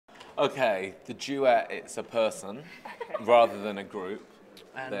Okay, the duet, it's a person rather than a group.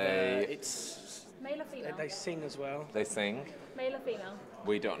 And it's Male or female? they sing as well. They sing. Male or female?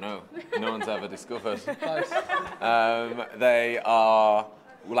 We don't know. No one's ever discovered. Both. They are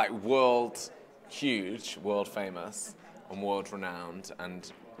like huge, world famous, and world renowned,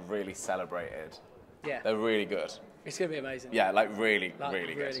 and really celebrated. Yeah. They're really good. It's gonna be amazing. Yeah, like really good.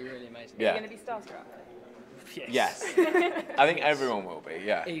 Really amazing. Yeah. You're going to be starstruck? Yes. I think everyone will be.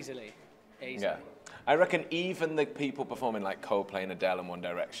 Yeah. Easily. Yeah. I reckon even the people performing like Coldplay and Adele and One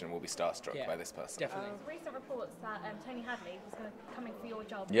Direction will be starstruck by this person. Definitely. Recent reports that Tony Hadley was going to come in for your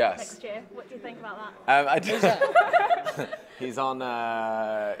job Yes. next year. What do you think about that? I do. He's on.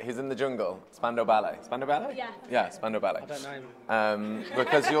 He's in the jungle. Spandau Ballet. Spandau Ballet. Yeah. Yeah, Spandau Ballet. I don't know him.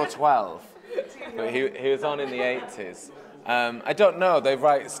 Because you're 12, but he was on in the 80s. I don't know. They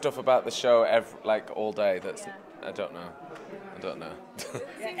write stuff about the show all day. I don't know.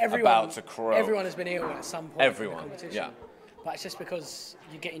 About to crow. Everyone has been ill at some point. Everyone, in the competition. yeah. But it's just because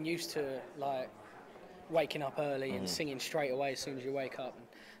you're getting used to like waking up early and singing straight away as soon as you wake up. And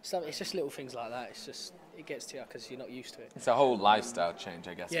stuff. It's just little things like that. It gets to you because you're not used to it. It's a whole lifestyle change,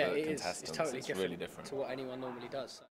 I guess, Yeah, for it is. contestants. It's totally really different different to what anyone normally does. So.